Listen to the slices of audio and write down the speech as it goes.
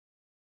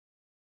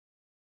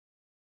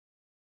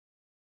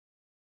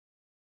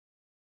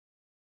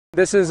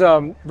This is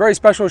a very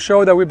special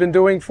show that we've been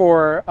doing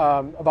for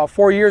about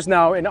 4 years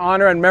now in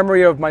honor and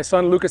memory of my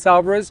son, Lucas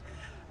Alvarez.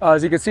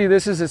 As you can see,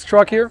 this is his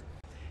truck here.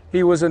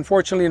 He was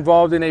unfortunately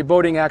involved in a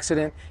boating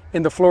accident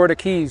in the Florida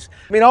Keys.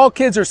 I mean, all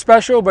kids are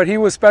special, but he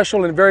was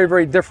special and very,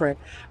 very different.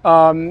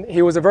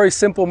 He was a very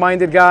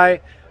simple-minded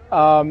guy.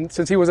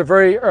 Since he was a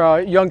very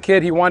young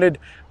kid, he wanted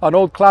an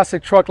old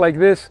classic truck like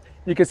this.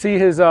 You can see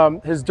his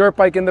dirt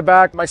bike in the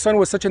back. My son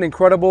was such an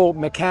incredible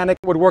mechanic.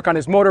 Would work on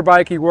his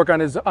motorbike, he'd work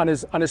on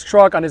his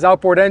truck, on his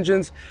outboard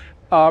engines,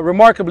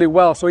 remarkably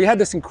well. So he had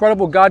this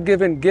incredible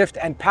God-given gift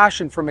and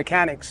passion for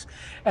mechanics.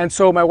 And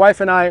so my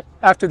wife and I,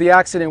 after the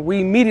accident,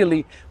 we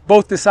immediately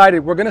both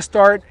decided we're going to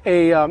start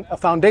a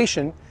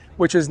foundation,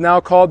 which is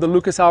now called the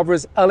Lucas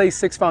Alvarez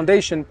LA6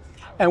 Foundation.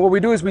 And what we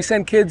do is we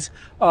send kids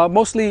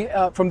mostly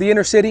from the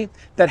inner city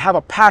that have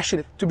a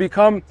passion to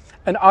become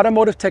an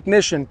automotive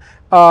technician,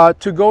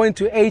 to go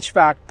into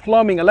HVAC,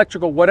 plumbing,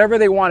 electrical, whatever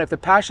they want. If the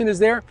passion is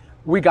there,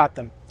 we got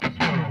them.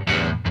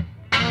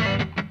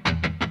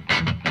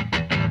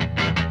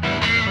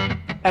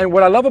 And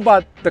what I love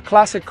about the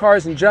classic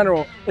cars in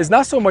general is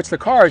not so much the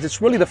cars,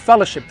 it's really the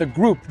fellowship, the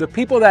group, the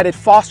people that it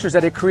fosters,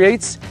 that it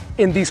creates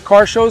in these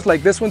car shows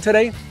like this one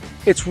today.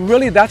 It's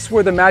really, that's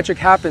where the magic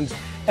happens.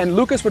 And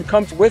Lucas would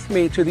come with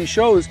me to these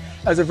shows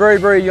as a very,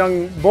 very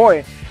young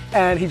boy.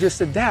 And he just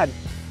said, "Dad,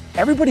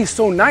 everybody's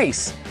so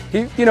nice."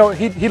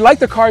 He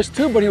liked the cars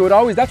too, but he would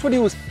always, that's what he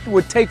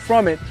would take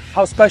from it,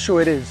 how special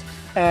it is.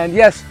 And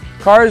yes,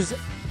 cars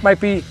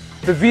might be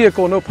the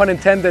vehicle, no pun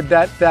intended,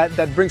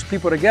 that brings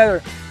people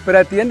together. But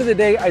at the end of the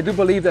day, I do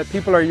believe that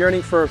people are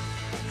yearning for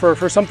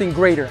something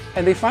greater.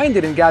 And they find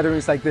it in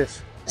gatherings like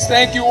this.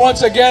 Thank you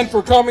once again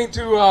for coming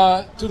to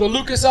the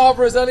Lucas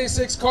Alvarez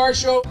LA6 car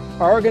show.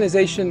 Our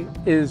organization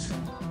is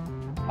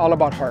all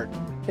about heart.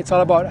 It's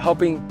all about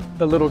helping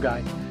the little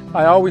guy.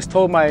 I always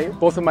told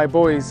both of my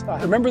boys,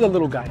 remember the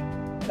little guy.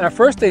 And at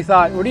first they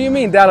thought, "What do you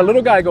mean, Dad, a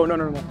little guy?" I go,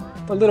 no,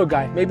 the little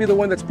guy. Maybe the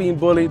one that's being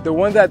bullied, the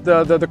one that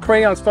the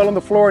crayons fell on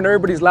the floor and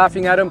everybody's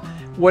laughing at him.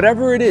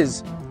 Whatever it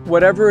is,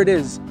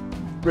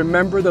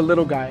 remember the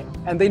little guy.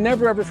 And they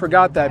never ever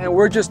forgot that. And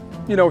we're just,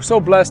 so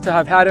blessed to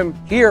have had him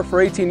here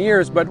for 18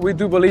 years, but we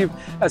do believe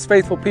as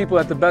faithful people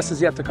that the best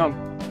is yet to come.